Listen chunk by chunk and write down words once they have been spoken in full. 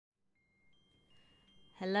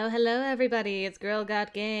Hello, hello, everybody. It's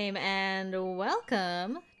GirlGotGame, and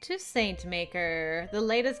welcome to Saint Maker, the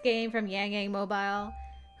latest game from Yang Yang Mobile,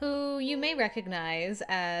 who you may recognize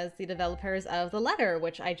as the developers of The Letter,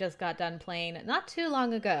 which I just got done playing not too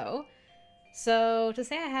long ago. So to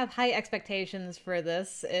say I have high expectations for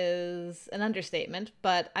this is an understatement,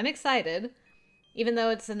 but I'm excited, even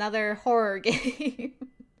though it's another horror game.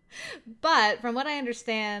 But from what I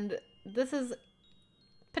understand, this is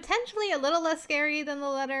potentially a little less scary than The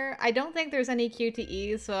Letter. I don't think there's any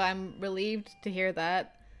QTEs, so I'm relieved to hear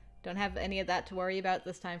that. Don't have any of that to worry about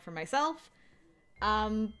this time for myself.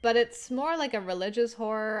 But it's more like a religious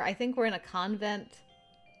horror. I think we're in a convent.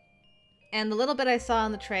 And the little bit I saw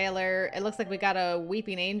in the trailer, it looks like we got a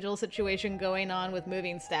weeping angel situation going on with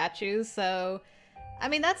moving statues, so I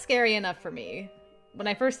mean, that's scary enough for me. When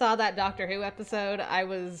I first saw that Doctor Who episode, I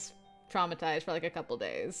was traumatized for like a couple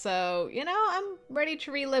days. So, you know, I'm ready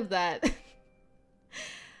to relive that.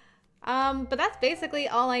 But that's basically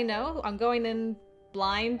all I know. I'm going in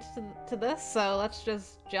blind to this, so let's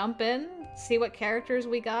just jump in, see what characters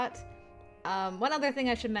we got. One other thing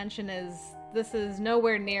I should mention is this is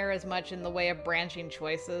nowhere near as much in the way of branching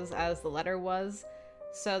choices as The Letter was.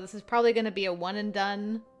 So this is probably going to be a one and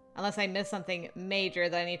done, unless I miss something major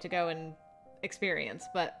that I need to go and experience.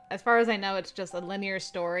 But as far as I know, it's just a linear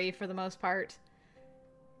story for the most part.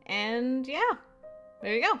 And yeah,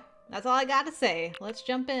 there you go. That's all I got to say. Let's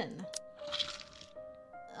jump in.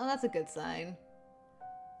 Oh, that's a good sign.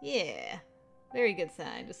 Yeah, very good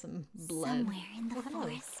sign. Just some blood. Somewhere in the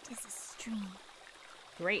forest is a stream.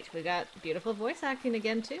 Great, we got beautiful voice acting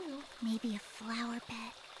again too. Maybe a flower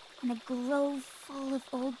bed and a grove full of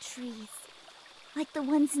old trees, like the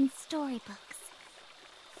ones in storybooks.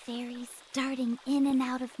 Fairies darting in and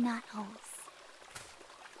out of knotholes.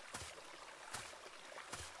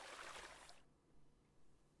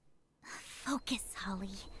 Focus, Holly.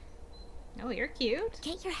 Oh, you're cute.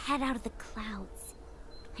 Get your head out of the clouds.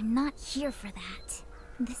 I'm not here for that.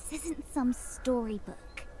 This isn't some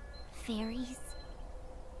storybook. Fairies,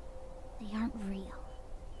 they aren't real.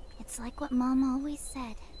 It's like what Mom always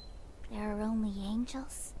said. There are only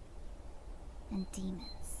angels and demons.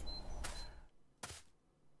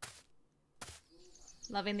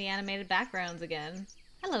 Loving the animated backgrounds again.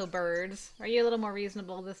 Hello, birds. Are you a little more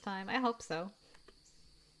reasonable this time? I hope so.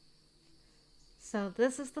 So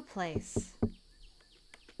this is the place.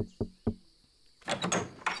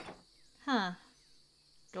 Huh.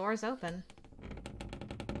 Door's open.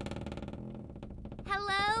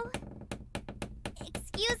 Hello?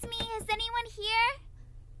 Excuse me, is anyone here?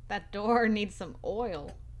 That door needs some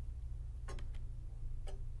oil.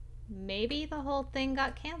 Maybe the whole thing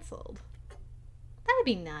got canceled. That'd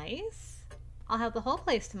be nice. I'll have the whole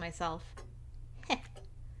place to myself. Heh.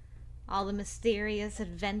 All the mysterious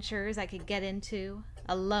adventures I could get into,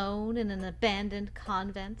 alone in an abandoned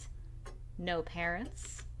convent. No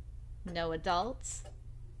parents, no adults,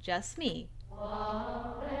 just me.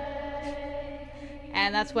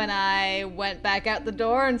 And that's when I went back out the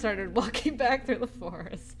door and started walking back through the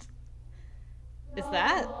forest. Is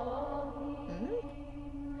that?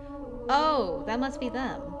 Oh, that must be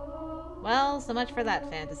them. Well, so much for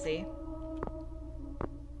that fantasy.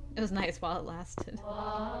 It was nice while it lasted.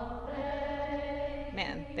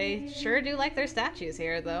 Man, they sure do like their statues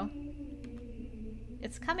here, though.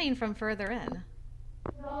 It's coming from further in.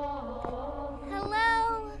 Hello?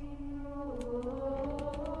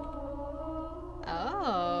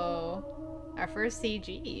 Oh, our first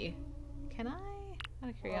CG. Can I? Out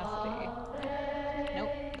of curiosity.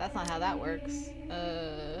 Nope, that's not how that works.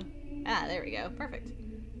 There we go. Perfect.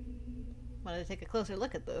 Wanted to take a closer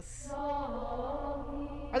look at this.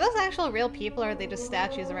 Are those actual real people, or are they just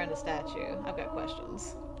statues around a statue? I've got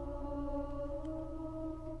questions.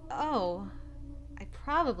 Oh, I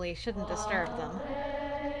probably shouldn't disturb them.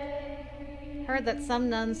 Heard that some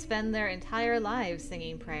nuns spend their entire lives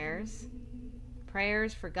singing prayers.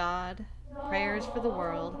 Prayers for God, prayers for the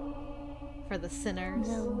world, for the sinners.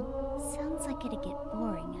 Though, sounds like it'd get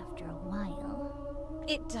boring after a while.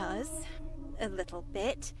 It does. A little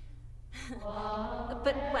bit.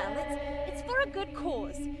 But, well, it's for a good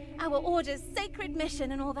cause. Our order's sacred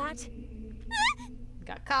mission and all that.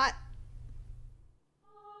 Got caught.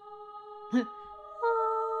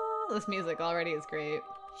 Oh, this music already is great.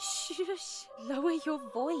 Shush, lower your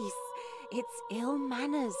voice. It's ill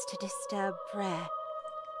manners to disturb prayer.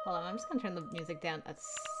 Hold on, I'm just gonna turn the music down a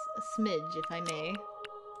smidge, if I may.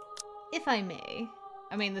 If I may.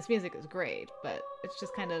 I mean, this music is great, but it's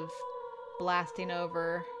just kind of blasting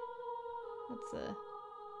over.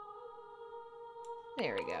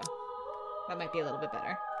 There we go. That might be a little bit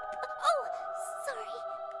better. Oh, sorry.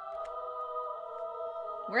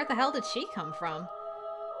 Where the hell did she come from?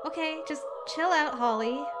 Okay, just chill out,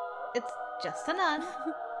 Holly. It's just a nun.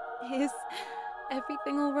 Is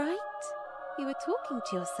everything all right? You were talking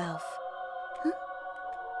to yourself. Huh?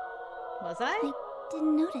 Was I? I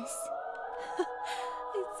didn't notice.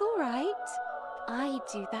 It's all right. I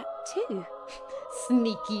do that too.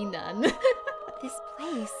 Sneaky nun. This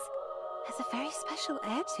place has a very special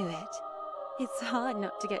air to it. It's hard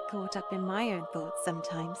not to get caught up in my own thoughts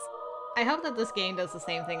sometimes. I hope that this game does the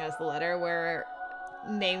same thing as the letter, where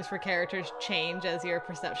names for characters change as your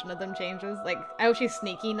perception of them changes. Like, I hope she's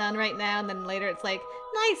Sneaky Nun right now, and then later it's like,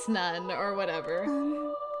 Nice Nun, or whatever.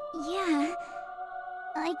 Yeah.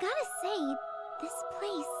 I gotta say, this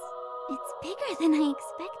place, it's bigger than I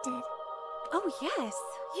expected. Oh yes,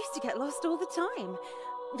 used to get lost all the time.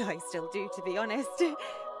 I still do, to be honest.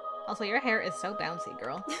 Also, your hair is so bouncy,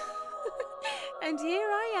 girl. And here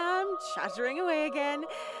I am, chattering away again.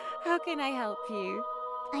 How can I help you?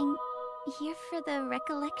 I'm here for the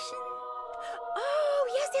recollection. Oh,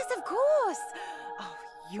 yes, of course. Oh,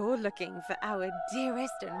 you're looking for our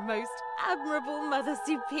dearest and most admirable Mother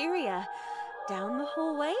Superior. Down the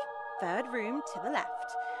hallway, third room to the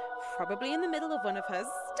left. Probably in the middle of one of her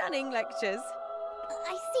stunning lectures.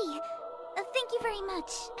 I see. Thank you very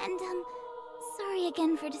much. And, sorry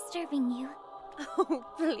again for disturbing you. Oh,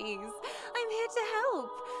 please. I'm here to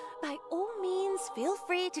help. By all means, feel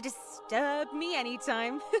free to disturb me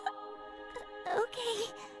anytime.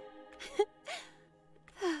 Okay.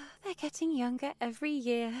 They're getting younger every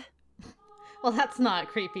year. Well, that's not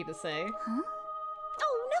creepy to say. Huh?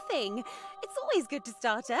 Oh, nothing. It's always good to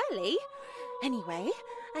start early. Anyway,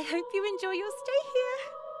 I hope you enjoy your stay here.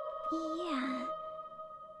 Yeah.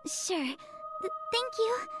 Sure. Thank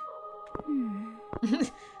you.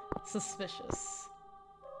 Suspicious.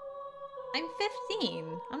 I'm 15.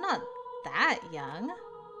 I'm not that young.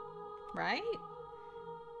 Right?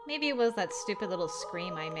 Maybe it was that stupid little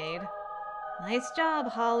scream I made. Nice job,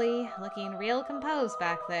 Holly. Looking real composed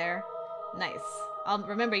back there. Nice. I'll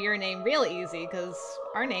remember your name real easy, because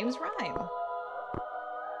our names rhyme.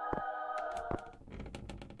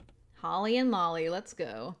 Holly and Molly, let's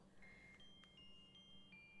go.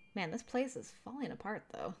 Man, this place is falling apart,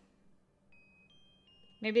 though.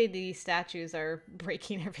 Maybe the statues are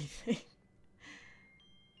breaking everything.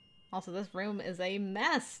 Also, this room is a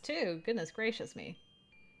mess, too. Goodness gracious me.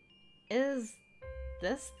 Is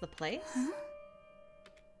this the place? Huh?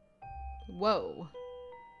 Whoa.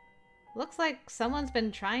 Looks like someone's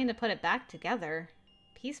been trying to put it back together,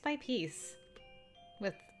 piece by piece,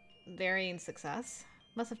 with varying success.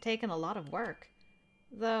 Must have taken a lot of work.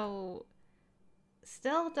 Though,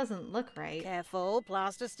 still doesn't look right. Careful,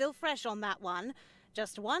 plaster's still fresh on that one.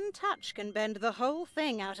 Just one touch can bend the whole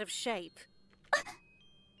thing out of shape.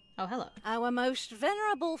 Oh, hello. Our most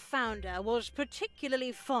venerable founder was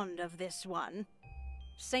particularly fond of this one.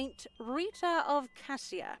 Saint Rita of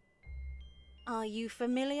Cassia. Are you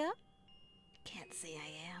familiar? Can't say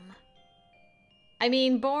I am. I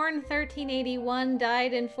mean, born 1381,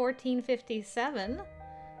 died in 1457.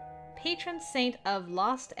 Patron saint of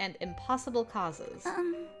lost and impossible causes.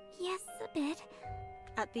 Yes, a bit.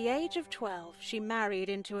 At the age of 12, she married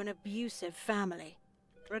into an abusive family.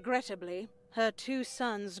 Regrettably, her 2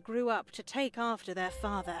 sons grew up to take after their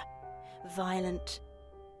father. Violent,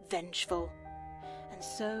 vengeful. And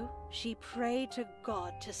so she prayed to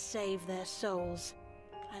God to save their souls.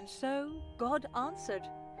 And so God answered.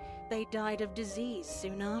 They died of disease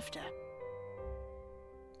soon after.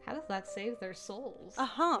 How does that save their souls? A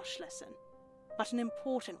harsh lesson, but an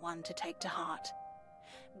important one to take to heart.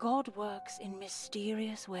 God works in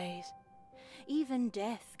mysterious ways. Even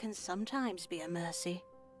death can sometimes be a mercy.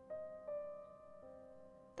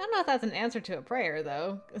 I don't know if that's an answer to a prayer,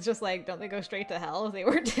 though. It's just like, don't they go straight to hell if they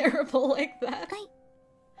were terrible like that?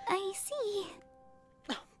 I see.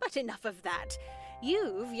 Oh, but enough of that.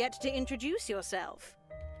 You've yet to introduce yourself.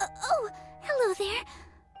 Oh, hello there.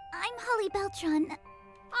 I'm Holly Beltran.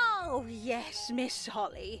 Oh, yes, Miss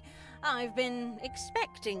Holly. I've been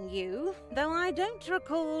expecting you, though I don't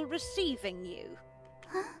recall receiving you.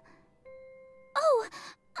 Huh? Oh,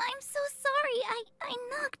 I'm so sorry. I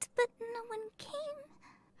knocked, but no one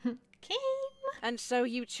came. Came? And so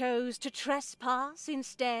you chose to trespass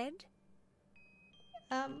instead?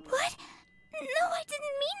 What? No, I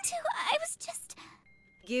didn't mean to. I was just...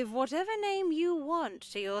 Give whatever name you want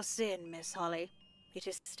to your sin, Miss Holly. It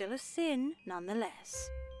is still a sin, nonetheless.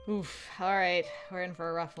 Oof, alright. We're in for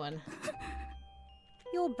a rough one.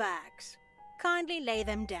 Your bags. Kindly lay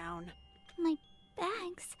them down. My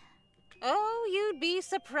bags? Oh, you'd be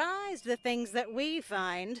surprised the things that we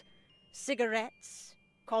find. Cigarettes,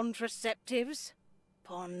 contraceptives,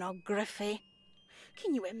 pornography.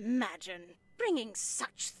 Can you imagine bringing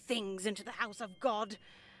such things into the house of God?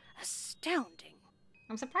 Astounding.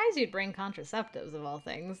 I'm surprised you'd bring contraceptives of all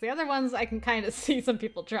things. The other ones, I can kind of see some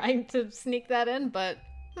people trying to sneak that in, but,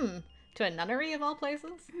 to a nunnery of all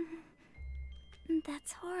places?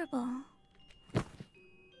 That's horrible.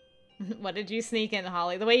 What did you sneak in,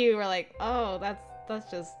 Holly? The way you were like, oh,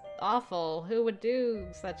 that's just awful. Who would do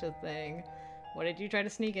such a thing? What did you try to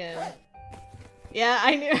sneak in? Yeah,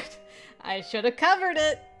 I knew it. I should have covered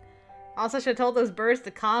it. Also should have told those birds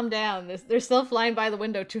to calm down. They're still flying by the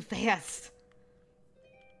window too fast.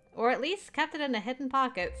 Or at least kept it in a hidden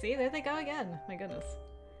pocket. See, there they go again. My goodness.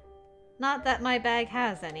 Not that my bag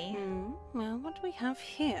has any. Well, what do we have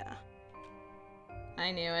here?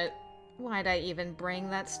 I knew it. Why'd I even bring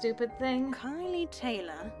that stupid thing? Kylie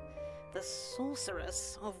Taylor, the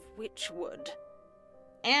Sorceress of Witchwood.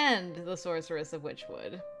 And the Sorceress of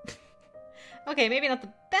Witchwood. Okay, maybe not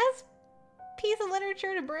the best piece of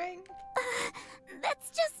literature to bring. That's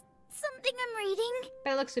just something I'm reading.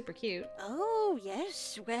 But it looks super cute. Oh,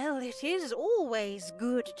 yes. Well, it is always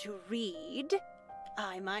good to read.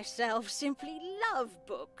 I myself simply love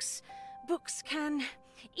books. Books can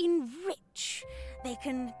enrich. They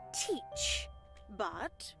can teach.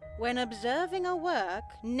 But when observing a work,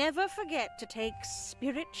 never forget to take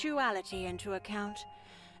spirituality into account.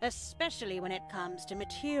 Especially when it comes to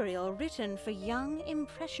material written for young,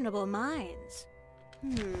 impressionable minds.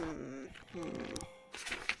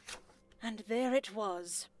 And there it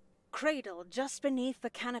was, cradled just beneath the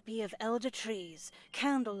canopy of elder trees,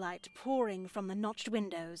 candlelight pouring from the notched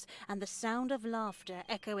windows, and the sound of laughter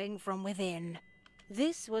echoing from within.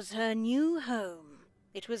 This was her new home.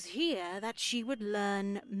 It was here that she would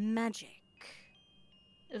learn magic.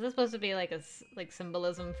 Is this supposed to be like like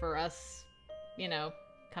symbolism for us, you know,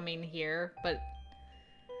 coming here? But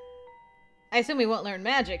I assume we won't learn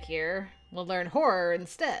magic here. We'll learn horror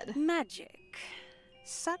instead. Magic.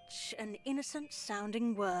 Such an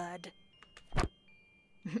innocent-sounding word.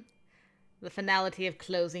 The finality of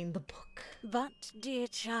closing the book. But, dear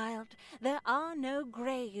child, there are no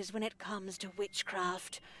greys when it comes to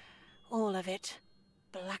witchcraft. All of it,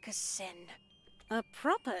 black as sin. A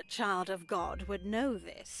proper child of God would know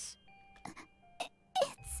this.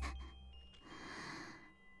 It's...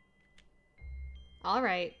 All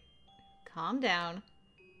right. Calm down.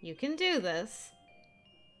 You can do this.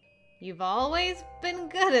 You've always been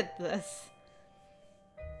good at this.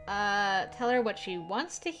 Tell her what she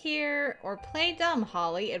wants to hear, or play dumb,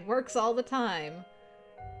 Holly. It works all the time.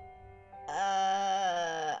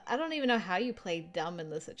 I don't even know how you play dumb in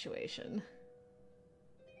this situation.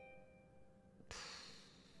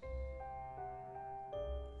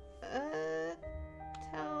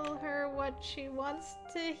 Tell her what she wants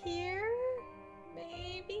to hear?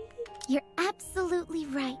 Maybe? You're absolutely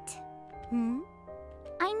right.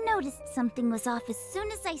 I noticed something was off as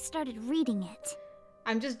soon as I started reading it.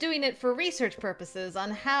 I'm just doing it for research purposes on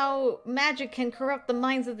how magic can corrupt the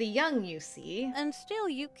minds of the young, you see. And still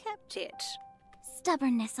you kept it.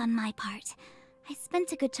 Stubbornness on my part. I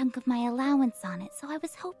spent a good chunk of my allowance on it, so I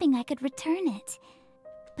was hoping I could return it.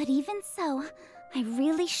 But even so, I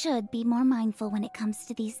really should be more mindful when it comes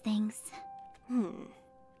to these things.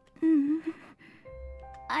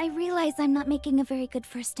 I realize I'm not making a very good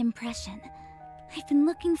first impression. I've been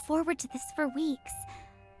looking forward to this for weeks.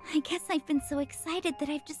 I guess I've been so excited that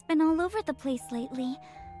I've just been all over the place lately.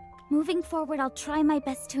 Moving forward, I'll try my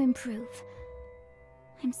best to improve.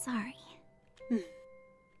 I'm sorry.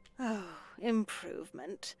 Oh,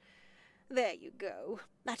 improvement. There you go.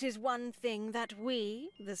 That is one thing that we,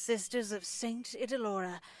 the Sisters of Saint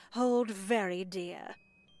Idalora, hold very dear.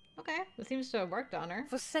 Okay, it seems to have worked on her.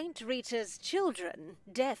 For Saint Rita's children,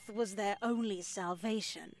 death was their only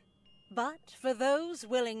salvation. But for those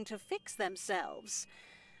willing to fix themselves,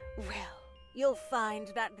 well, you'll find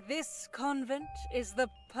that this convent is the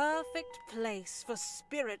perfect place for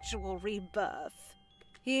spiritual rebirth.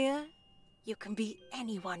 Here, you can be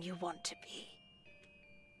anyone you want to be.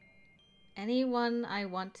 Anyone I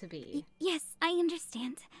want to be. Yes, I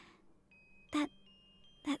understand.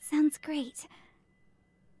 That sounds great.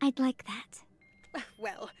 I'd like that.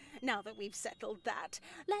 Well, now that we've settled that,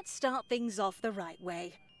 let's start things off the right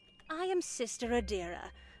way. I am Sister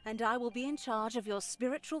Adira, and I will be in charge of your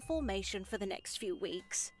spiritual formation for the next few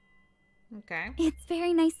weeks. Okay. It's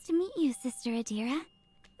very nice to meet you, Sister Adira.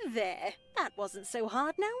 There, that wasn't so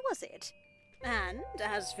hard now, was it? And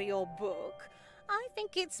as for your book, I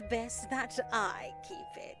think it's best that I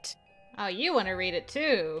keep it. Oh, you want to read it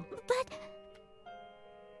too.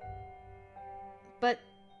 But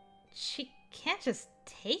she can't just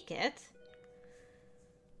take it.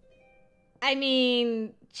 I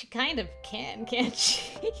mean, She kind of can, can't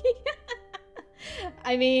she?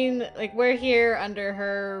 I mean, like, we're here under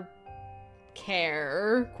her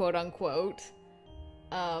care, quote unquote.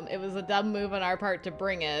 It was a dumb move on our part to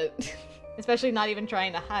bring it. Especially not even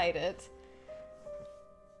trying to hide it.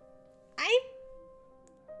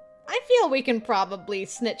 I feel we can probably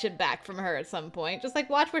snitch it back from her at some point. Just, like,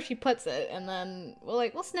 watch where she puts it, and then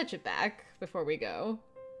we'll snitch it back before we go.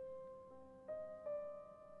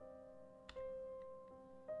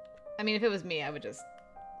 I mean, if it was me, I would just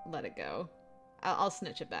let it go. I'll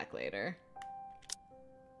snitch it back later.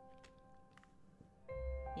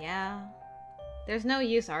 Yeah. There's no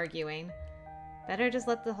use arguing. Better just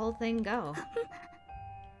let the whole thing go.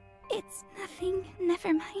 It's nothing.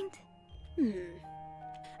 Never mind.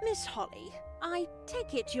 Miss Holly, I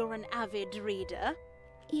take it you're an avid reader?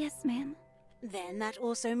 Yes, ma'am. Then that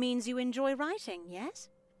also means you enjoy writing, yes?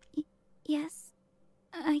 Yes.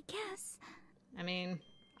 I guess. I mean,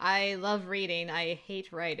 I love reading. I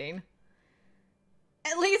hate writing.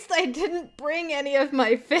 At least I didn't bring any of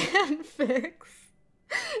my fanfics.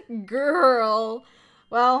 Girl.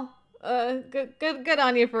 Well, good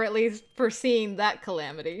on you for at least foreseeing that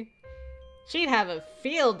calamity. She'd have a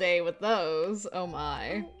field day with those, oh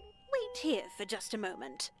my. Wait here for just a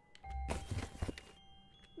moment.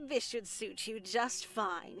 This should suit you just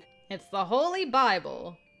fine. It's the Holy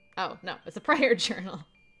Bible. Oh, no, it's a prayer journal.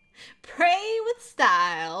 Pray with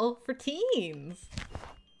style for teens.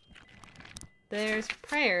 There's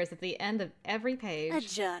prayers at the end of every page. A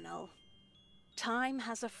journal. Time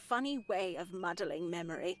has a funny way of muddling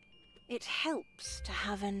memory. It helps to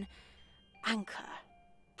have an anchor.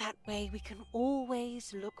 That way we can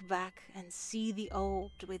always look back and see the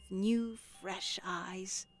old with new, fresh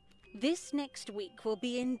eyes. This next week will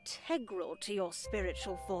be integral to your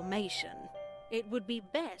spiritual formation. It would be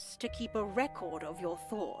best to keep a record of your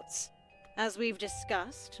thoughts. As we've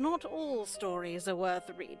discussed, not all stories are worth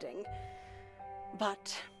reading.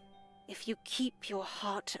 But if you keep your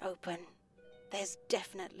heart open, there's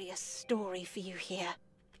definitely a story for you here.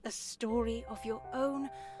 A story of your own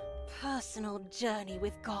personal journey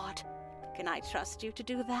with God. Can I trust you to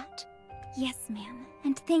do that? Yes, ma'am.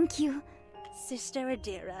 And thank you. Sister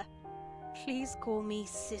Adira. Please call me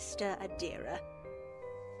Sister Adira.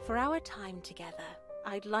 For our time together,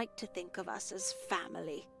 I'd like to think of us as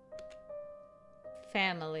family.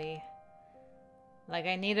 Family. Like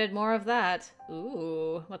I needed more of that.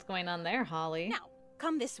 Ooh, what's going on there, Holly? Now,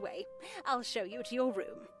 come this way. I'll show you to your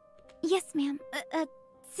room. Yes, ma'am.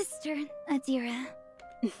 Sister Adira.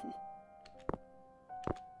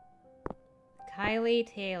 Kylie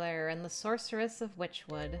Taylor and the Sorceress of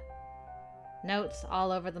Witchwood. Notes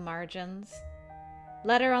all over the margins.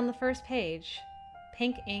 Letter on the first page.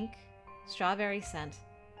 Pink ink. Strawberry scent.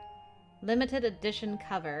 Limited edition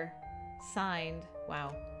cover. Signed.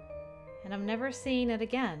 Wow. And I'm never seeing it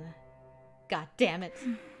again. God damn it.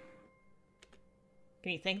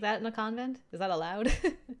 Can you think that in a convent? Is that allowed?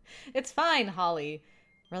 It's fine, Holly.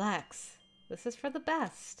 Relax. This is for the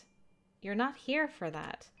best. You're not here for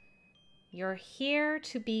that. You're here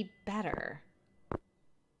to be better.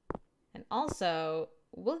 And also,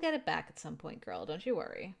 we'll get it back at some point, girl. Don't you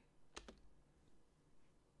worry.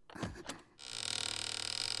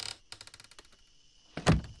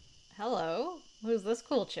 Hello? Who's this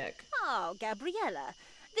cool chick? Oh, Gabriella.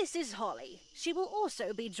 This is Holly. She will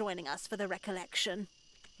also be joining us for the recollection.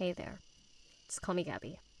 Hey there. Just call me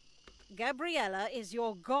Gabby. Gabriella is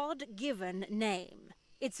your God-given name.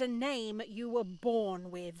 It's a name you were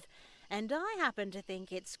born with, and I happen to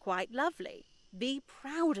think it's quite lovely. Be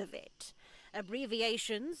proud of it.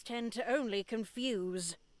 Abbreviations tend to only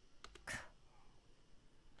confuse.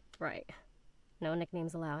 Right. No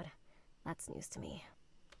nicknames allowed. That's news to me.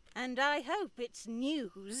 And I hope it's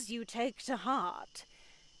news you take to heart.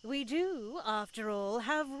 We do, after all,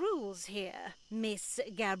 have rules here, Miss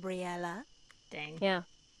Gabriella. Dang. Yeah.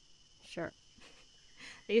 Sure.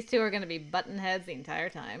 These two are going to be button heads the entire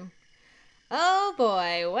time. Oh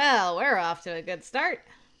boy, well, we're off to a good start.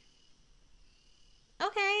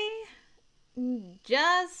 Okay.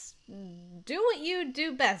 Just do what you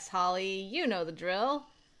do best, Holly. You know the drill.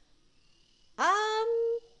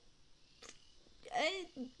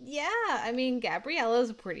 Yeah, I mean, Gabriella's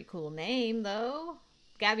a pretty cool name, though.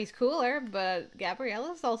 Gabby's cooler, but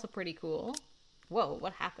Gabriella's also pretty cool. Whoa,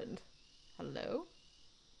 what happened? Hello?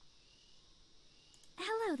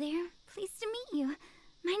 Hello there. Pleased to meet you.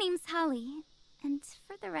 My name's Holly. And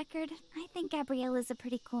for the record, I think Gabriella's a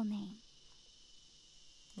pretty cool name.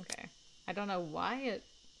 Okay. I don't know why it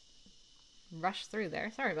rushed through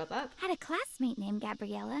there. Sorry about that. Had a classmate named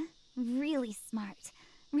Gabriella. Really smart.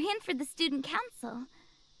 Ran for the student council.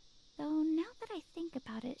 Though now that I think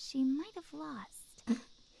about it, she might have lost. It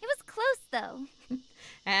was close, though.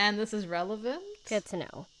 And this is relevant? Good to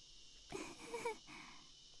know.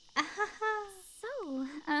 So,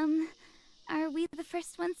 are we the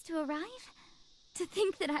first ones to arrive? To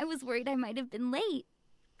think that I was worried I might have been late.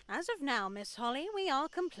 As of now, Miss Holly, we are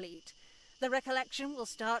complete. The recollection will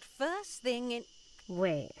start first thing in...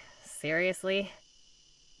 Wait, seriously?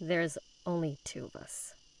 There's only 2 of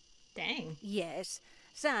us. Dang. Yes.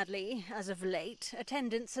 Sadly, as of late,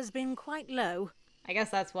 attendance has been quite low. I guess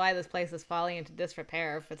that's why this place is falling into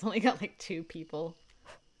disrepair if it's only got like 2 people.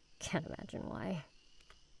 Can't imagine why.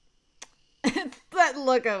 That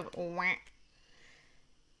look of wah.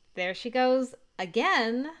 There she goes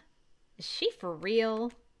again. Is she for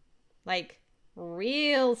real? Like,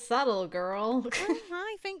 real subtle, girl.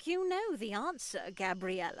 I think you know the answer,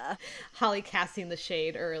 Gabriella. Holly casting the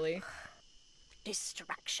shade early.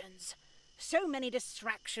 Distractions. So many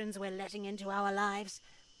distractions we're letting into our lives.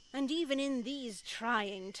 And even in these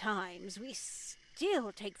trying times, we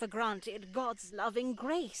still take for granted God's loving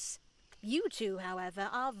grace. You two, however,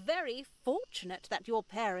 are very fortunate that your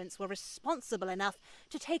parents were responsible enough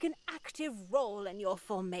to take an active role in your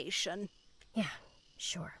formation. Yeah,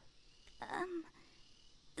 sure.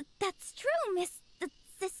 That's true,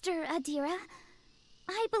 Sister Adira.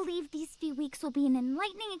 I believe these few weeks will be an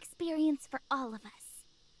enlightening experience for all of us.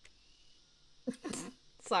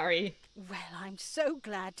 Sorry. Well, I'm so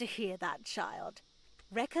glad to hear that, child.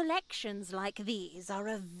 Recollections like these are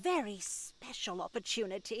a very special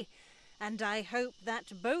opportunity, and I hope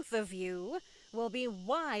that both of you will be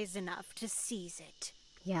wise enough to seize it.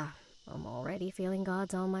 Yeah, I'm already feeling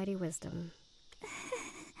God's almighty wisdom.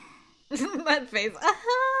 That face.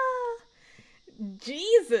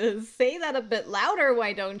 Jesus, say that a bit louder,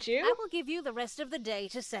 why don't you? I will give you the rest of the day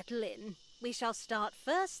to settle in. We shall start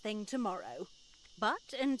first thing tomorrow.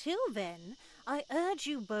 But until then, I urge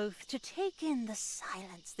you both to take in the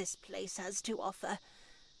silence this place has to offer.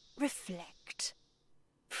 Reflect.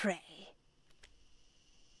 Pray.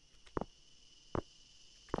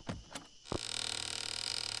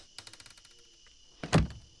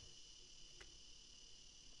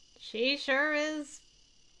 She sure is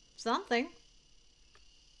something.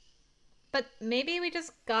 But maybe we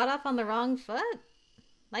just got off on the wrong foot.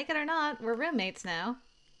 Like it or not, we're roommates now.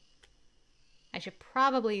 I should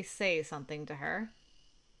probably say something to her.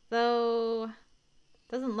 Though,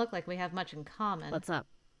 doesn't look like we have much in common. What's up?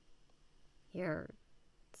 You're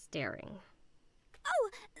staring. Oh,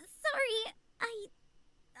 sorry.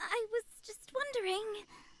 I was just wondering.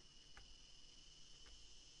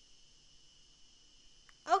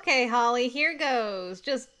 Okay, Holly, here goes.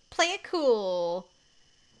 Just play it cool.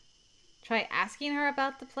 Try asking her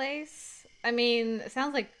about the place. I mean, it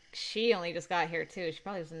sounds like she only just got here too. She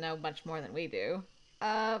probably doesn't know much more than we do.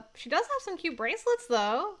 She does have some cute bracelets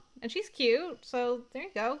though. And she's cute, so there you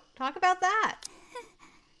go. Talk about that.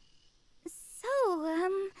 So,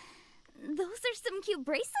 those are some cute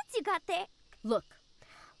bracelets you got there. Look,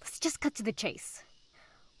 let's just cut to the chase.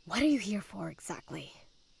 What are you here for exactly?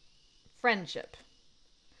 Friendship.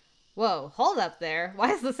 Whoa, hold up there.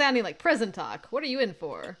 Why is this sounding like prison talk? What are you in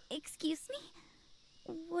for? Excuse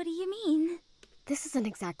me? What do you mean? This isn't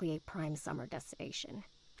exactly a prime summer destination.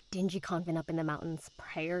 Dingy convent up in the mountains,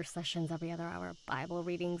 prayer sessions every other hour, Bible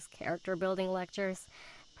readings, character building lectures.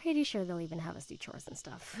 Pretty sure they'll even have us do chores and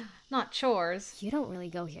stuff. Not chores. You don't really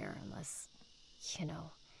go here unless,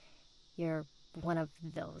 you're one of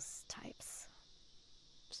those types.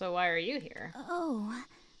 So why are you here? Oh,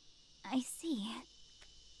 I see.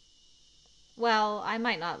 Well, I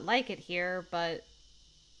might not like it here, but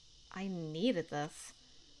I needed this.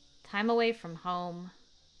 Time away from home,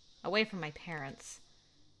 away from my parents.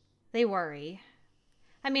 They worry.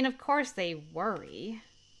 I mean, of course they worry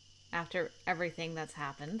after everything that's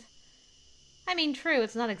happened. I mean, true,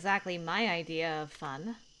 it's not exactly my idea of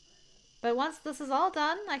fun. But once this is all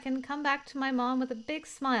done, I can come back to my mom with a big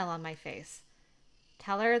smile on my face.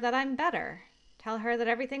 Tell her that I'm better. Tell her that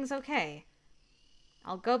everything's okay.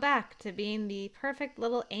 I'll go back to being the perfect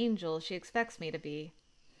little angel she expects me to be.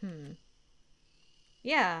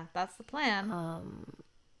 Yeah, that's the plan.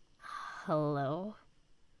 Hello?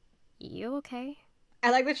 You okay? I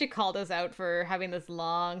like that she called us out for having this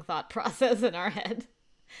long thought process in our head.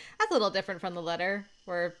 That's a little different from the letter,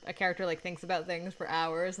 where a character thinks about things for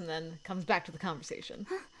hours and then comes back to the conversation.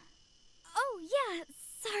 Oh, yeah,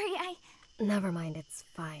 sorry, Never mind, it's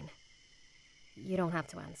fine. You don't have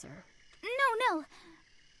to answer. No.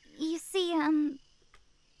 You see,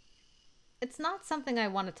 It's not something I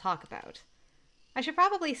want to talk about. I should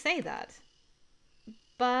probably say that.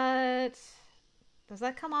 But does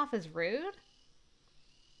that come off as rude?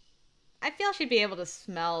 I feel she'd be able to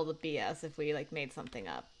smell the BS if we, like, made something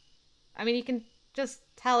up. I mean, you can just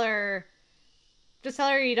tell her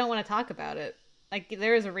you don't want to talk about it. Like,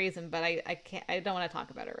 there is a reason, but I don't want to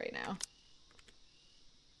talk about it right now.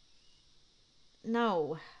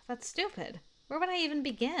 No, that's stupid. Where would I even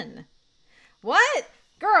begin? What?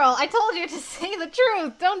 Girl, I told you to say the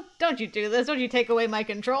truth. Don't you do this. Don't you take away my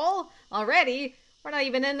control. Already. We're not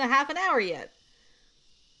even in a half an hour yet.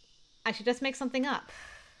 I should just make something up.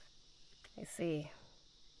 I see.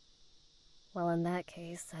 Well, in that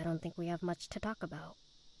case, I don't think we have much to talk about.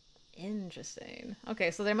 Interesting.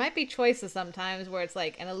 Okay, so there might be choices sometimes where it's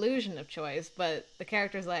like an illusion of choice, but the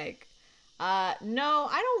character's like, no,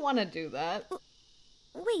 I don't want to do that.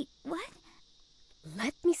 Wait, what?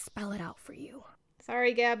 Let me spell it out for you.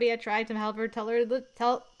 Sorry, Gabby, I tried to help her tell you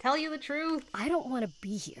the truth. I don't want to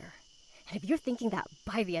be here. And if you're thinking that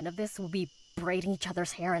by the end of this we'll be braiding each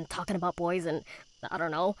other's hair and talking about boys and, I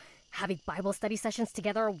don't know, having Bible study sessions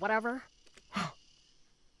together or whatever,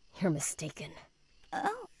 you're mistaken.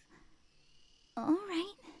 Oh.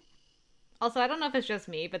 Alright. Also, I don't know if it's just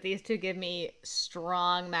me, but these two give me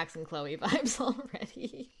strong Max and Chloe vibes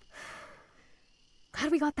already.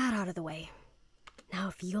 Glad we got that out of the way. Now,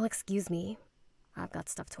 if you'll excuse me, I've got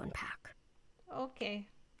stuff to unpack. Okay.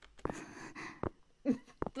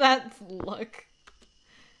 That look.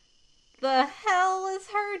 The hell is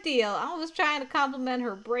her deal? I was trying to compliment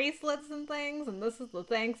her bracelets and things, and this is the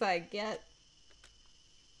thanks I get.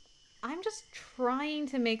 I'm just trying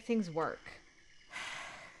to make things work.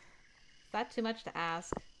 Is that too much to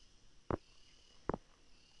ask?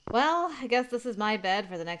 Well, I guess this is my bed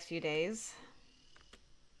for the next few days.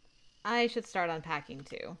 I should start unpacking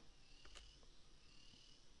too.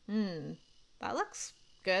 That looks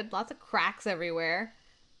good. Lots of cracks everywhere.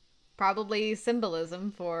 Probably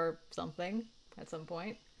symbolism for something at some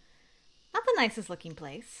point. Not the nicest looking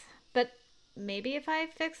place, but maybe if I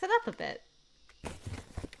fix it up a bit.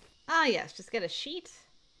 Ah yes, just get a sheet.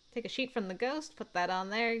 Take a sheet from the ghost, put that on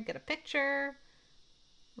there, get a picture.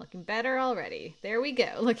 Looking better already. There we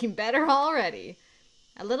go, looking better already.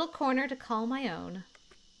 A little corner to call my own.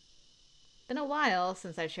 Been a while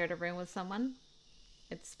since I shared a room with someone.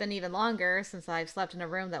 It's been even longer since I've slept in a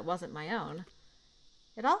room that wasn't my own.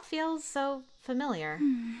 It all feels so familiar.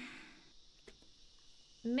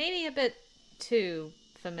 Maybe a bit too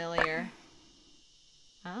familiar.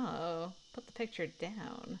 Oh, put the picture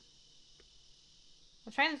down. I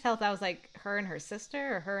was trying to tell if that was like her and her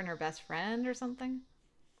sister or her and her best friend or something.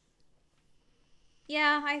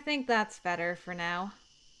 Yeah, I think that's better for now.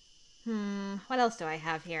 What else do I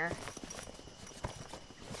have here?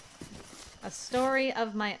 A story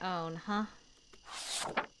of my own, huh?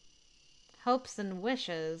 Hopes and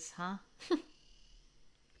wishes, huh?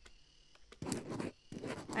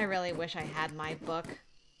 I really wish I had my book.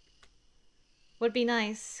 Would be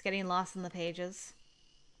nice, getting lost in the pages.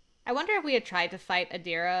 I wonder if we had tried to fight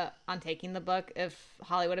Adira on taking the book, if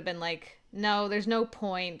Holly would have been like, no, there's no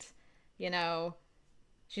point, you know,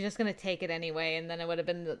 she's just gonna take it anyway, and then it would have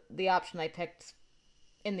been the option I picked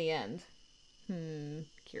in the end.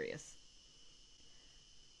 Curious.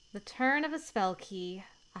 The turn of a spell key,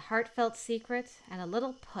 a heartfelt secret, and a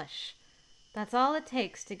little push. That's all it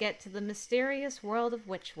takes to get to the mysterious world of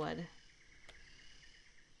Witchwood.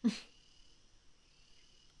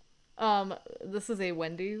 This is a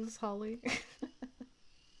Wendy's, Holly.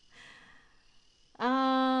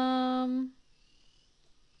 I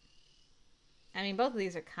mean, both of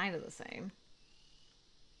these are kind of the same.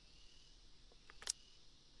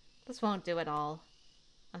 This won't do it all.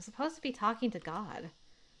 I'm supposed to be talking to God.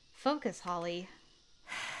 Focus, Holly.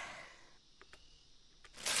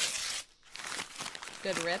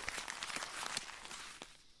 Good rip.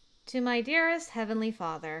 To my dearest Heavenly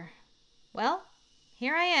Father. Well,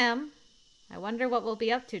 here I am. I wonder what we'll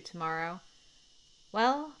be up to tomorrow.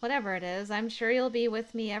 Well, whatever it is, I'm sure you'll be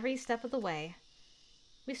with me every step of the way.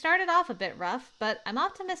 We started off a bit rough, but I'm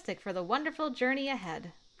optimistic for the wonderful journey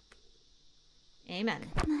ahead. Amen.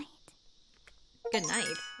 Good night. Good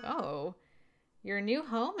night. Oh, your new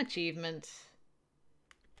home achievement.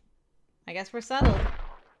 I guess we're settled.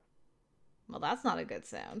 Well, that's not a good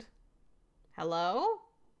sound. Hello?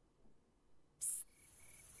 Psst.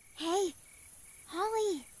 Hey,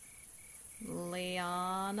 Holly.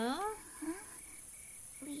 Liana? Huh?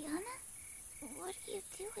 Liana? What are you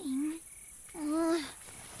doing?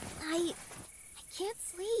 I can't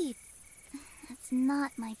sleep. That's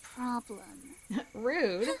not my problem.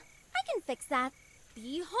 Rude. I can fix that.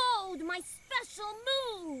 Behold my special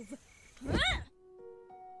move!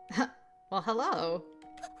 Well, hello.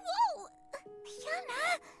 Whoa!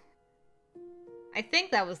 Liana! I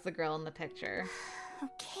think that was the girl in the picture.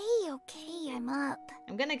 Okay, I'm up.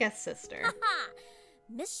 I'm gonna guess sister. Haha!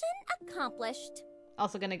 Mission accomplished.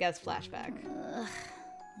 Also gonna guess flashback. Ugh,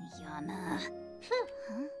 Liana. Huh?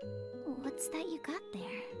 What's that you got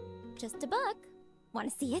there? Just a book. Want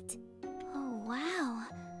to see it? Oh, wow.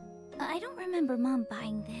 I don't remember Mom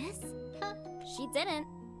buying this. She didn't.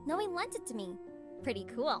 Noe lent it to me. Pretty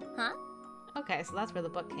cool, huh? Okay, so that's where the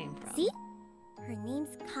book came from. See? Her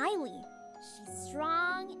name's Kylie. She's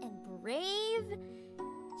strong and brave.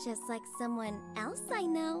 Just like someone else I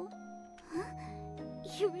know. Huh?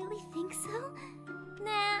 You really think so?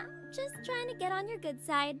 Nah, just trying to get on your good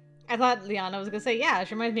side. I thought Liana was gonna say, yeah,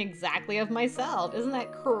 she reminds me exactly of myself. Isn't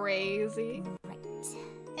that crazy? Right.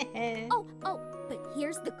 Oh, but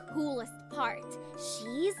here's the coolest part.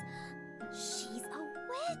 She's a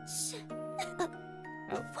witch.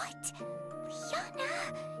 Oh. What? Liana,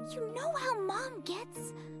 you know how Mom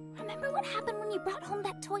gets. Remember what happened when you brought home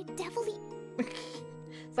that toy devilly...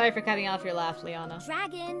 Sorry for cutting off your laugh, Liana.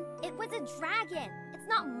 Dragon. It was a dragon. It's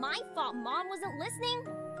not my fault Mom wasn't listening.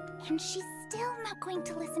 And she's still not going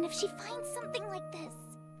to listen if she finds something like this.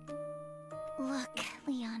 Look,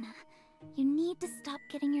 Liana, you need to stop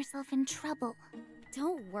getting yourself in trouble.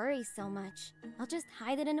 Don't worry so much. I'll just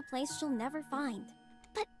hide it in a place she'll never find.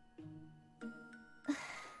 But...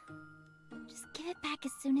 just give it back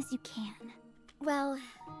as soon as you can. Well,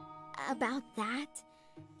 about that,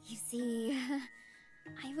 you see,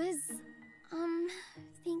 I was,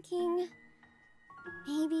 thinking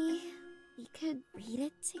maybe we could read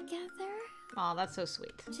it together? Aw, that's so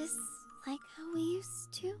sweet. Just like how we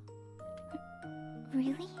used to?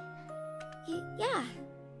 Really? Yeah,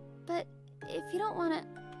 but if you don't want to...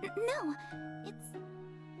 No, it's...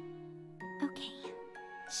 Okay,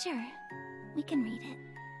 sure, we can read it.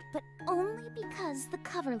 But only because the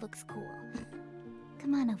cover looks cool.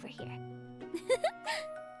 Come on over here.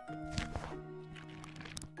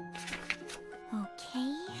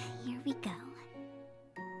 Okay, here we go.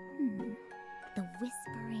 The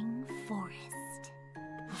Whispering Forest.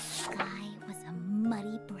 The sky was a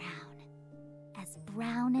muddy brown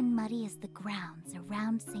and muddy as the grounds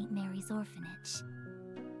around St. Mary's Orphanage.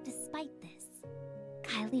 Despite this,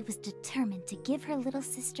 Kylie was determined to give her little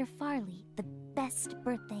sister Farley the best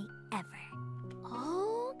birthday ever.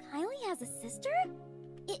 Oh, Kylie has a sister?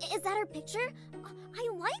 Is that her picture? I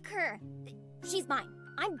like her. She's mine.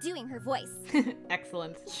 I'm doing her voice.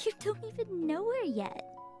 Excellent. You don't even know her yet.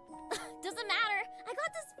 Doesn't matter. I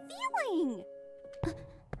got this feeling.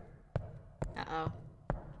 Uh-oh.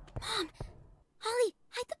 Mom! Holly,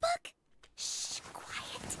 hide the book! Shh,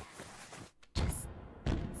 quiet. Just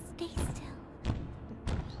stay still.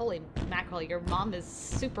 Holy mackerel, your mom is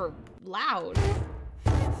super loud.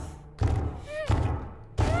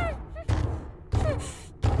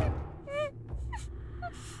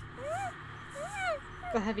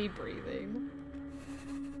 The heavy breathing.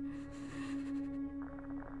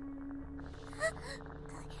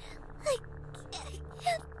 I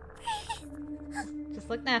can't breathe. Just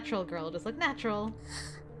look natural, girl. Just look natural.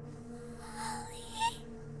 Holly.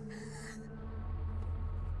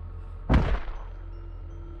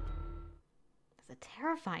 It's a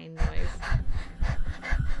terrifying noise.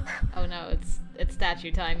 Oh no, it's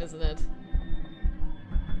statue time, isn't it?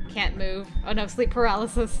 Can't move. Oh no, sleep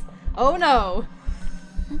paralysis. Oh no!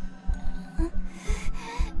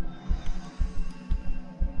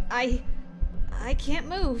 I can't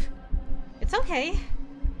move. It's okay.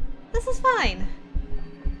 This is fine.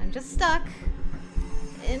 I'm just stuck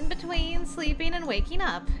in between sleeping and waking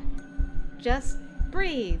up. Just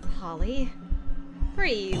breathe, Holly.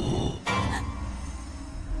 Breathe.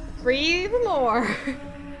 Breathe more.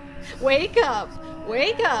 Wake up.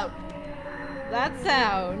 Wake up. That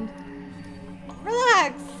sound.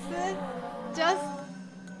 Relax. Just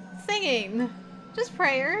singing. Just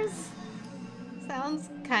prayers. Sounds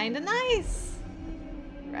kinda nice.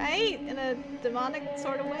 Right? In a demonic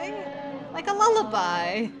sort of way? Like a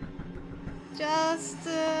lullaby. Just,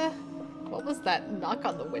 what was that knock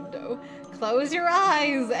on the window? Close your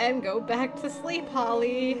eyes and go back to sleep,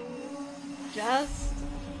 Holly. Just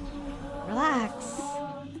relax.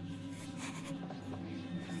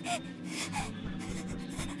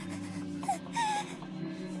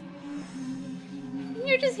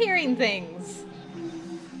 You're just hearing things.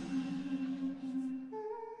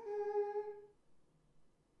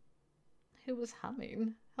 Who was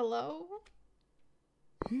humming? Hello?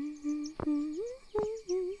 I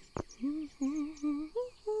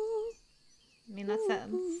mean, that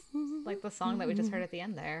sounds like the song that we just heard at the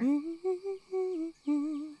end there.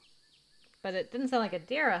 But it didn't sound like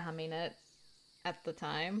Adira humming it at the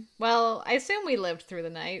time. Well, I assume we lived through the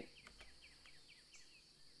night.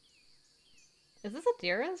 Is this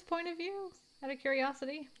Adira's point of view, out of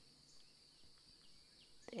curiosity?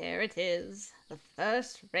 There it is, the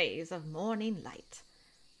first rays of morning light.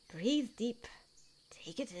 Breathe deep,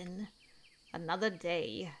 take it in. Another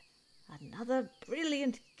day, another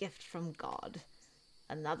brilliant gift from God,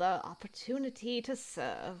 another opportunity to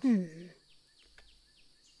serve.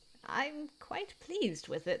 I'm quite pleased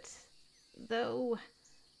with it, though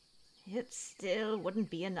it still wouldn't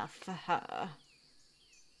be enough for her.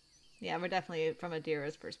 Yeah, we're definitely from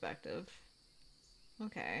Adira's perspective.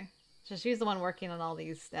 Okay. So she's the one working on all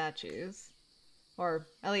these statues. Or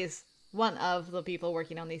at least one of the people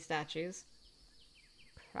working on these statues.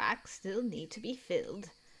 Cracks still need to be filled.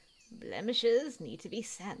 Blemishes need to be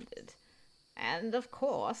sanded. And, of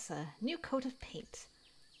course, a new coat of paint.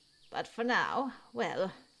 But for now,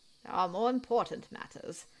 well, there are more important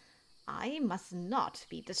matters. I must not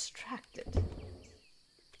be distracted.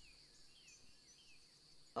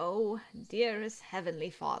 Oh, dearest Heavenly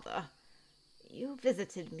Father, you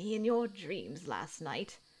visited me in your dreams last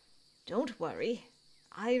night. Don't worry,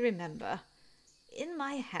 I remember. In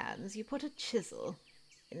my hands you put a chisel,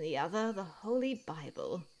 in the other the Holy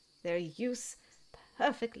Bible, their use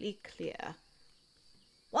perfectly clear.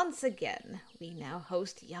 Once again, we now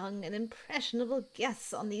host young and impressionable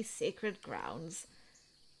guests on these sacred grounds.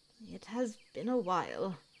 It has been a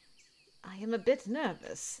while. I am a bit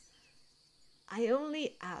nervous. I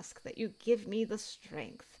only ask that you give me the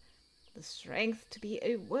strength to be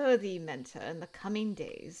a worthy mentor in the coming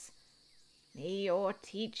days. May your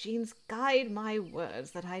teachings guide my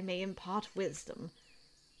words that I may impart wisdom,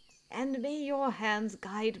 and may your hands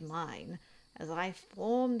guide mine as I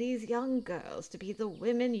form these young girls to be the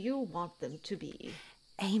women you want them to be.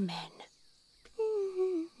 Amen.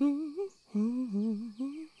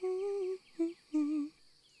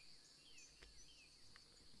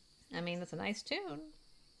 I mean, that's a nice tune.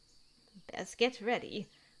 Best get ready.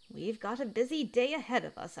 We've got a busy day ahead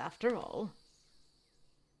of us, after all.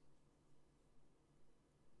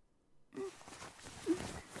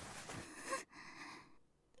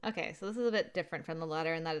 Okay, so this is a bit different from the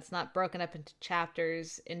letter in that it's not broken up into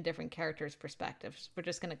chapters in different characters' perspectives. We're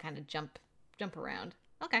just going to kind of jump around.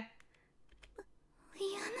 Okay.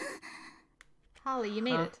 Leanna? Holly, you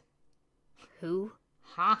made it. Who?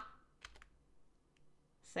 Huh?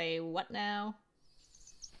 Say what now?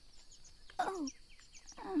 Oh,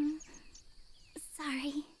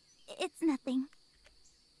 sorry. It's nothing.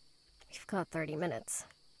 We've got 30 minutes.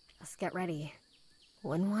 Let's get ready.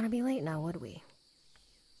 Wouldn't want to be late now, would we?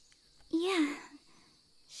 Yeah,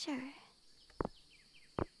 sure.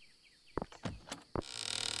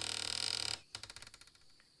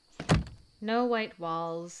 No white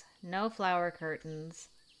walls, no flower curtains,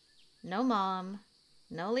 no Mom,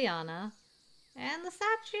 no Liana, and the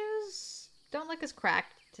statues don't look as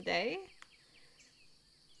cracked today.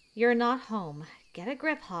 You're not home. Get a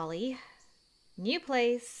grip, Holly. New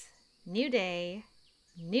place, new day,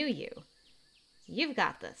 new you. You've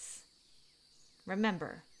got this.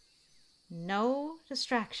 Remember, no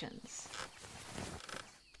distractions.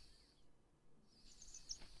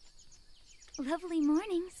 Lovely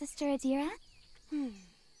morning, Sister Adira.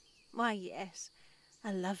 Why, yes.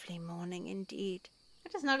 A lovely morning indeed. I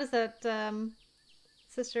just noticed that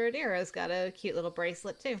Sister Adira's got a cute little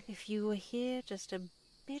bracelet, too. If you were here just a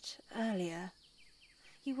bit earlier,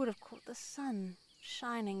 you would have caught the sun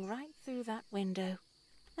shining right through that window.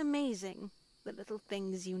 Amazing, the little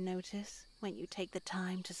things you notice when you take the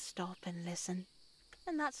time to stop and listen.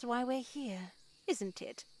 And that's why we're here, isn't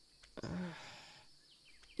it?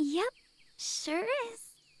 Yep, sure is.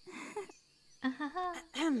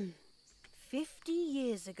 50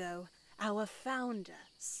 years ago, our founder,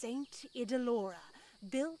 Saint Idalora,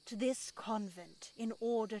 built this convent in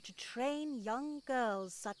order to train young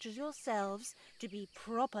girls such as yourselves to be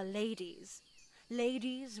proper ladies.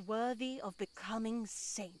 Ladies worthy of becoming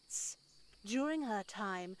saints. During her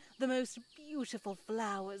time, the most beautiful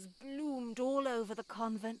flowers bloomed all over the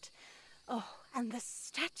convent. Oh, and the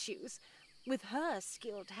statues! With her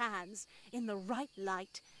skilled hands, in the right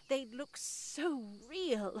light, they'd look so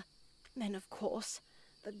real. Then, of course,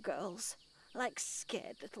 the girls, like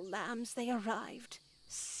scared little lambs, they arrived,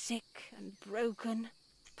 sick and broken.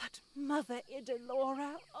 But Mother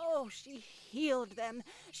Idalora, oh, she healed them.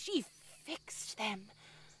 She fixed them.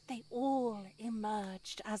 They all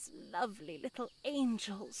emerged as lovely little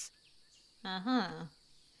angels.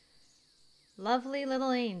 Lovely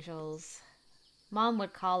little angels. Mom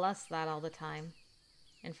would call us that all the time,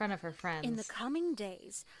 in front of her friends. In the coming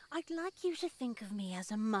days, I'd like you to think of me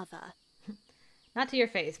as a mother. Not to your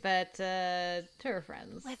face, but to her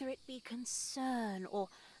friends. Whether it be concern or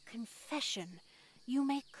confession, you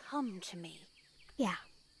may come to me. Yeah,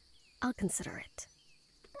 I'll consider it.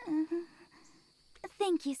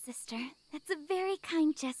 Thank you, sister. That's a very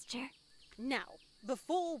kind gesture. Now,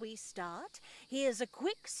 before we start, here's a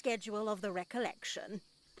quick schedule of the recollection.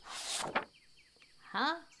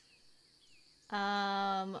 Huh?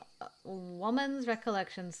 Woman's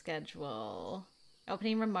recollection schedule.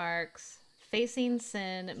 Opening remarks. Facing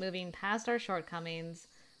sin, moving past our shortcomings.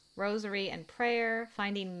 Rosary and prayer.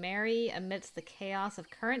 Finding Mary amidst the chaos of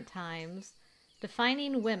current times.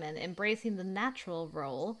 Defining women, embracing the natural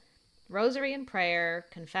role. Rosary and prayer.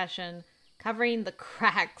 Confession. Covering the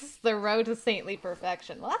cracks. The road to saintly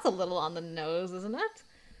perfection. Well, that's a little on the nose, isn't it?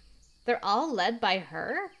 They're all led by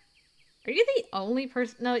her? Are you the only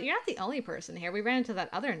person? No, you're not the only person here. We ran into that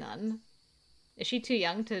other nun. Is she too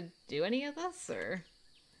young to do any of this, or?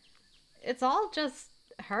 It's all just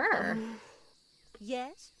her.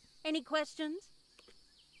 Yes? Any questions?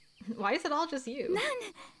 Why is it all just you?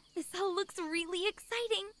 None! This all looks really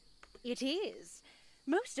exciting. It is.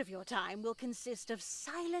 Most of your time will consist of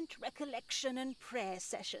silent recollection and prayer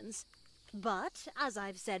sessions. But, as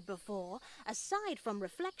I've said before, aside from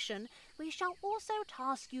reflection, we shall also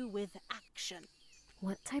task you with action.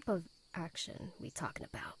 What type of action we talking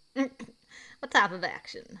about? What type of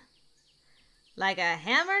action? Like a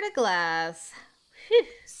hammer to glass. Phew.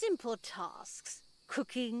 Simple tasks.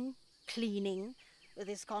 Cooking, cleaning.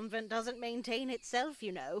 This convent doesn't maintain itself,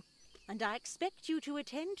 you know. And I expect you to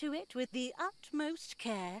attend to it with the utmost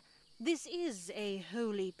care. This is a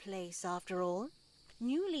holy place, after all.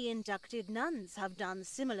 Newly inducted nuns have done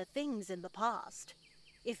similar things in the past.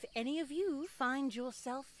 If any of you find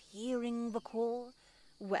yourself hearing the call,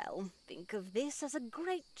 well, think of this as a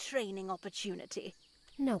great training opportunity.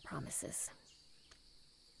 No promises.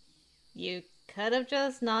 You could have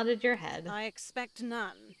just nodded your head. I expect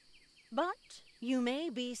none. But you may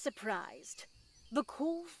be surprised. The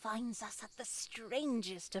call finds us at the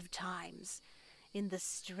strangest of times, in the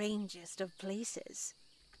strangest of places.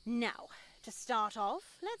 Now, to start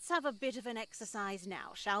off, let's have a bit of an exercise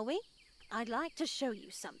now, shall we? I'd like to show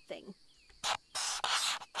you something.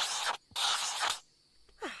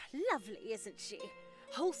 Lovely, isn't she?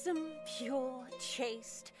 Wholesome, pure,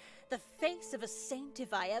 chaste. The face of a saint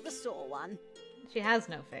if I ever saw one. She has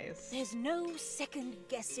no face. There's no second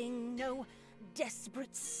guessing, no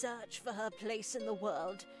desperate search for her place in the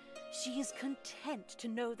world. She is content to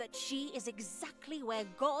know that she is exactly where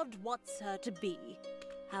God wants her to be.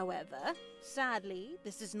 However, sadly,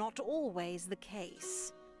 this is not always the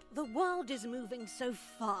case. The world is moving so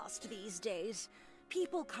fast these days.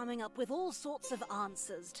 People coming up with all sorts of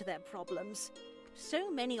answers to their problems. So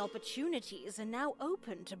many opportunities are now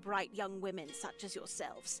open to bright young women such as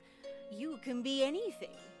yourselves. You can be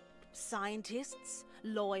anything. Scientists,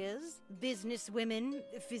 lawyers, businesswomen,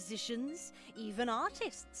 physicians, even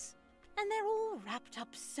artists. And they're all wrapped up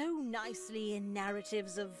so nicely in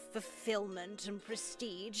narratives of fulfillment and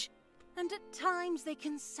prestige. And at times they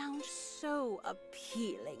can sound so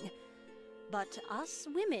appealing. But us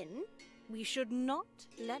women, we should not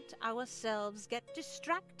let ourselves get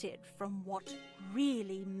distracted from what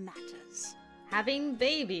really matters. Having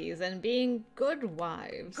babies and being good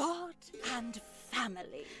wives. God and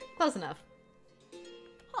family. Close enough.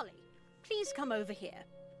 Holly, please come over here.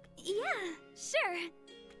 Yeah, sure.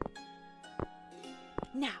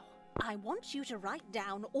 Now, I want you to write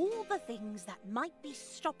down all the things that might be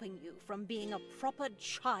stopping you from being a proper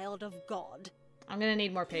child of God. I'm gonna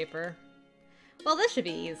need more paper. Well, this should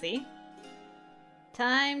be easy.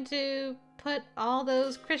 Time to put all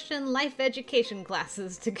those Christian life education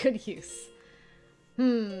classes to good use.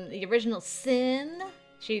 The original sin?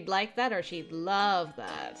 She'd like that or she'd love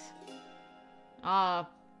that.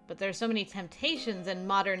 But there's so many temptations in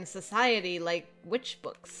modern society, like witch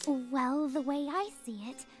books. Well, the way I see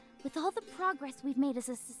it, with all the progress we've made as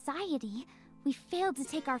a society, we failed to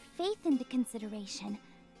take our faith into consideration.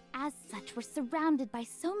 As such, we're surrounded by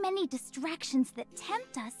so many distractions that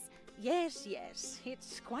tempt us. Yes,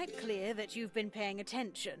 it's quite clear that you've been paying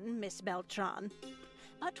attention, Miss Beltran.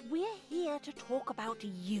 But we're here to talk about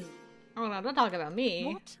you. Oh no, don't talk about me.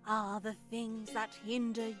 What are the things that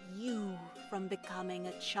hinder you from becoming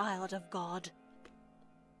a child of God?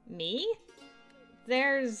 Me?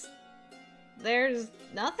 There's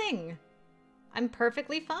nothing. I'm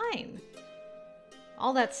perfectly fine.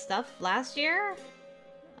 All that stuff last year?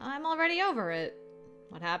 I'm already over it.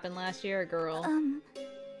 What happened last year, girl? Well...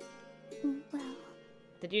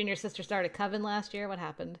 Did you and your sister start a coven last year? What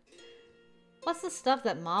happened? What's the stuff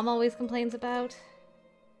that Mom always complains about?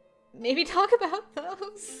 Maybe talk about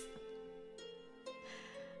those?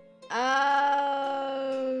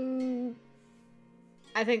 I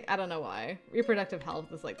don't know why. Reproductive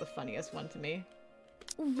health is like the funniest one to me.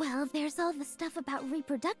 Well, there's all the stuff about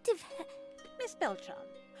reproductive... Miss Beltran,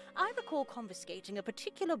 I recall confiscating a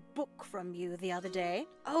particular book from you the other day.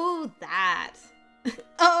 Oh, that.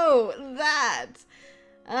 Oh, that.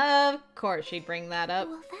 Of course she'd bring that up.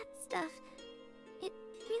 Well, that stuff... It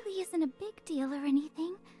really isn't a big deal or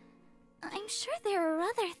anything. I'm sure there are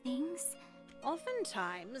other things.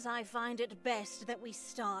 Oftentimes, I find it best that we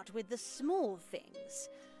start with the small things.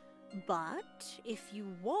 But if you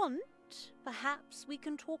want, perhaps we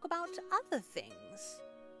can talk about other things.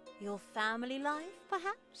 Your family life,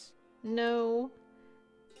 perhaps? No.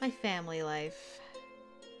 My family life.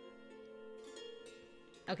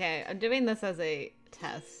 Okay, I'm doing this as a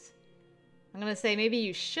test. I'm gonna say maybe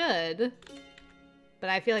you should, but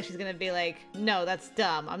I feel like she's gonna be like, no, that's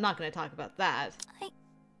dumb. I'm not gonna talk about that.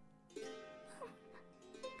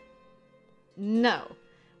 No.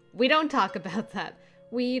 We don't talk about that.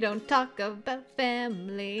 We don't talk about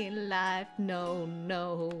family life. No,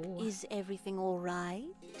 no. Is everything all right,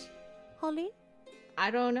 Holly?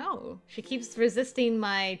 I don't know. She keeps resisting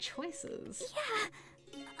my choices.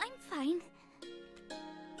 Yeah, I'm fine.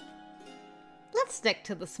 Let's stick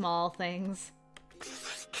to the small things.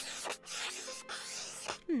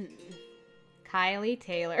 Kylie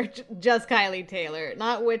Taylor. Just Kylie Taylor.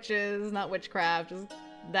 Not witches, not witchcraft, just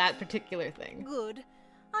that particular thing. Good.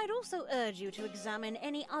 I'd also urge you to examine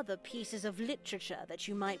any other pieces of literature that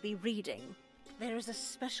you might be reading. There is a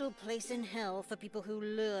special place in hell for people who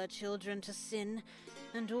lure children to sin,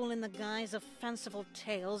 and all in the guise of fanciful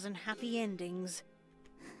tales and happy endings.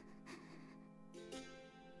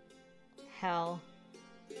 Hell.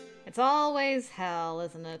 It's always hell,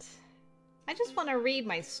 isn't it? I just want to read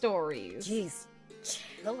my stories. Jeez,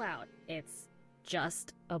 chill out. It's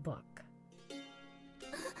just a book.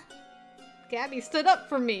 Gabby stood up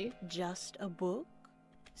for me. Just a book?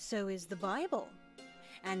 So is the Bible.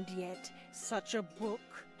 And yet, such a book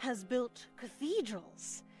has built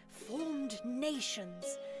cathedrals, formed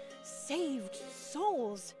nations, saved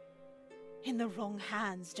souls. In the wrong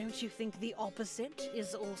hands, don't you think the opposite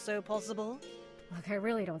is also possible? Look, I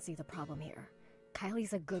really don't see the problem here.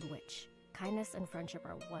 Kylie's a good witch. Kindness and friendship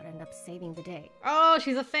are what end up saving the day. Oh,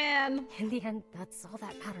 she's a fan. In the end, that's all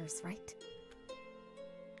that matters, right?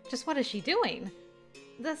 Just what is she doing?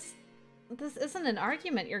 This isn't an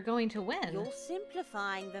argument you're going to win. You're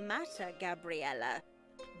simplifying the matter, Gabriella.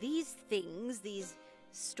 These things, these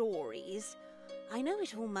stories, I know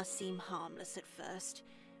it all must seem harmless at first.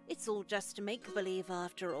 It's all just make-believe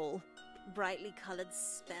after all. Brightly colored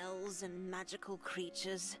spells and magical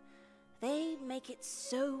creatures. They make it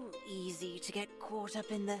so easy to get caught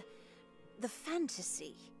up in the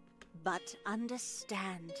fantasy. But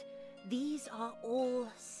understand, these are all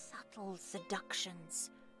subtle seductions.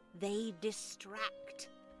 They distract.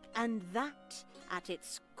 And that, at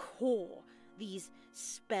its core, these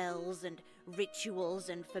spells and rituals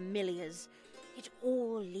and familiars, it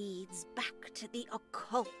all leads back to the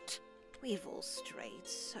occult. We've all strayed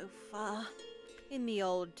so far. In the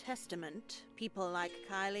Old Testament, people like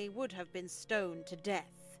Kylie would have been stoned to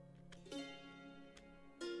death.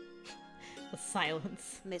 The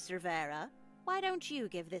silence. Miss Rivera, why don't you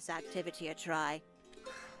give this activity a try?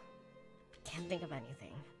 Can't think of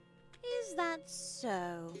anything. Is that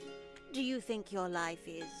so? Do you think your life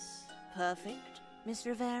is perfect, Miss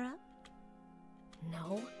Rivera?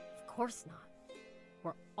 No, of course not.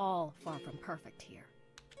 We're all far from perfect here.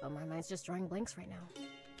 But my mind's just drawing blanks right now.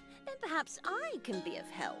 Then perhaps I can be of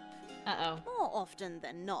help. Uh-oh. More often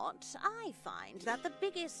than not, I find that the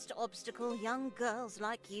biggest obstacle young girls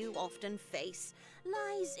like you often face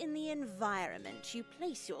lies in the environment you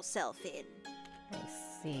place yourself in. I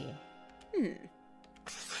see.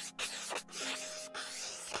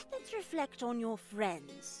 Let's reflect on your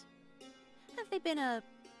friends. Have they been a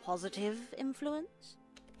positive influence?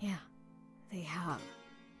 Yeah, they have.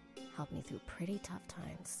 Helped me through pretty tough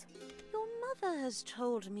times. Your mother has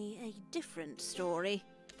told me a different story.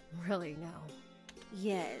 Really, no.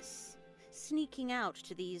 Yes, sneaking out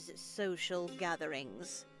to these social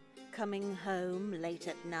gatherings, coming home late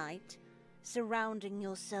at night, surrounding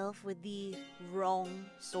yourself with the wrong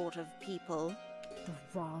sort of people.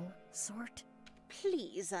 The wrong sort?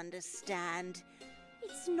 Please understand,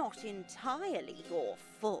 it's not entirely your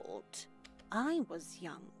fault. I was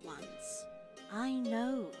young once. I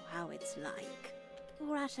know how it's like.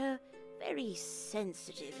 You're at a very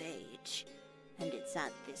sensitive age, and it's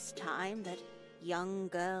at this time that young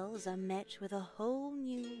girls are met with a whole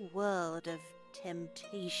new world of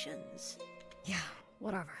temptations. Yeah,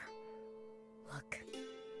 whatever. Look,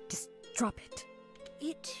 just drop it.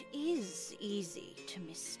 It is easy to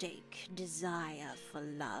mistake desire for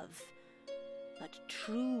love, but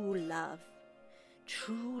true love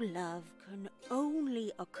true love can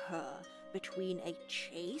only occur between a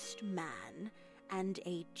chaste man and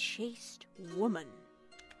a chaste woman.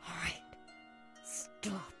 All right,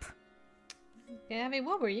 stop. Gabby,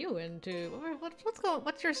 what were you into?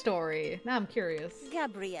 What's your story? Now I'm curious.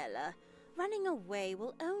 Gabriella, running away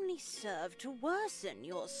will only serve to worsen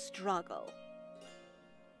your struggle.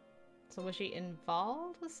 So was she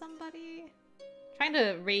involved with somebody? Trying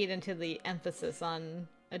to read into the emphasis on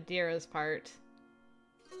Adira's part.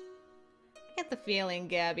 I get the feeling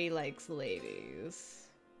Gabby likes ladies.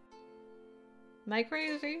 Am I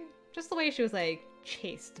crazy? Just the way she was like,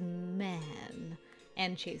 chaste man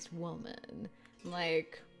and chaste woman.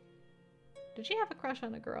 Like, did she have a crush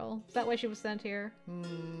on a girl? Is that why she was sent here?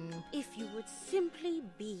 If you would simply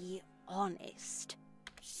be honest.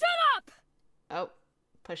 Shut up! Oh,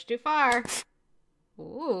 pushed too far.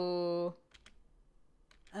 Ooh.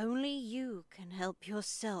 Only you can help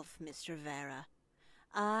yourself, Miss Rivera.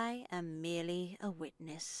 I am merely a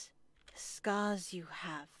witness. The scars you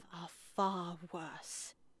have are far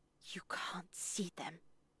worse. You can't see them,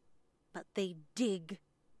 but they dig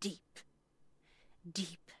deep.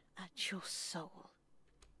 Deep at your soul.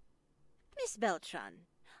 Miss Beltran,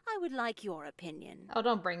 I would like your opinion. Oh,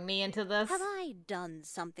 don't bring me into this. Have I done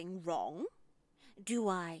something wrong? Do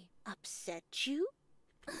I upset you?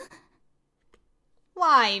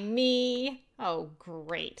 Why me? Oh,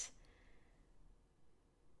 great.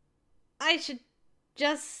 I should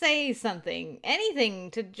just say something.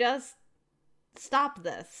 Anything to just stop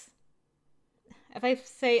this. If I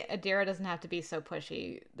say Adira doesn't have to be so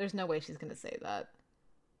pushy, there's no way she's gonna say that.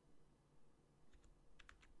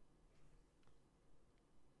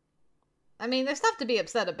 I mean, there's stuff to be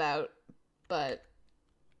upset about, but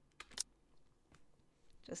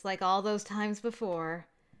just like all those times before,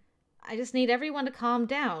 I just need everyone to calm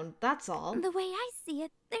down, that's all. The way I see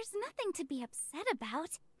it, there's nothing to be upset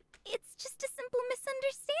about. It's just a simple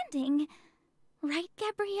misunderstanding. Right,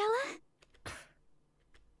 Gabriella?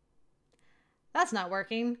 That's not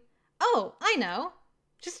working. Oh, I know.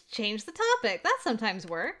 Just change the topic. That sometimes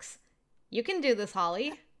works. You can do this,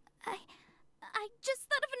 Holly. I just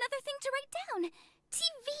thought of another thing to write down.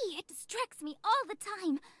 TV, it distracts me all the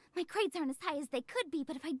time. My grades aren't as high as they could be,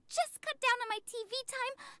 but if I just cut down on my TV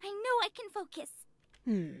time, I know I can focus.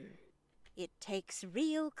 It takes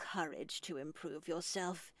real courage to improve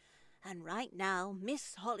yourself. And right now,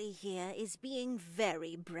 Miss Holly here is being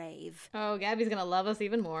very brave. Oh, Gabby's gonna love us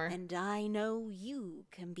even more. And I know you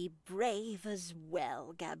can be brave as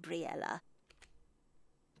well, Gabriella.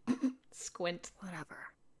 Squint. Whatever.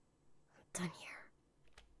 I'm done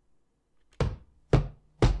here.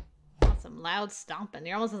 That's some loud stomping.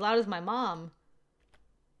 You're almost as loud as my mom.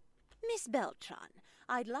 Miss Beltran,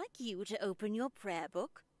 I'd like you to open your prayer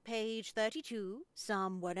book, page 32,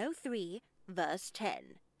 Psalm 103, verse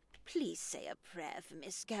 10. Please say a prayer for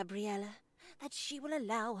Miss Gabriella, that she will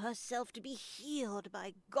allow herself to be healed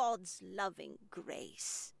by God's loving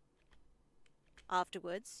grace.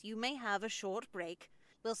 Afterwards, you may have a short break.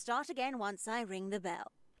 We'll start again once I ring the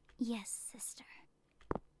bell. Yes, sister.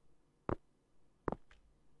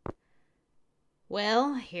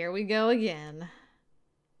 Well, here we go again.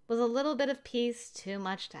 Was a little bit of peace too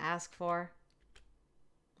much to ask for?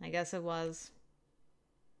 I guess it was.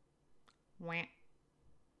 Wah.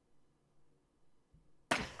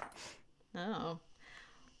 Oh.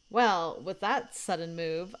 Well, with that sudden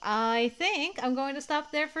move, I think I'm going to stop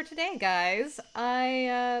there for today, guys.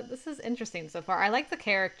 This is interesting so far. I like the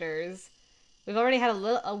characters. We've already had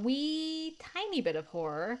a wee tiny bit of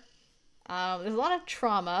horror. There's a lot of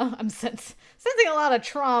trauma. I'm sensing a lot of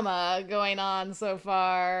trauma going on so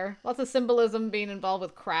far. Lots of symbolism being involved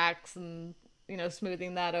with cracks and,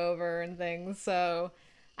 smoothing that over and things. So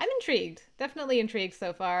I'm intrigued. Definitely intrigued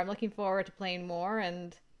so far. I'm looking forward to playing more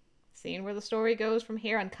and seeing where the story goes from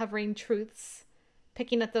here, uncovering truths,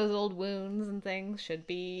 picking at those old wounds and things. Should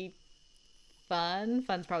be fun.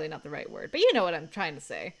 Fun's probably not the right word, but you know what I'm trying to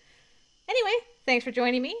say. Anyway, thanks for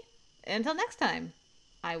joining me. Until next time,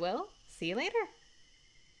 I will see you later.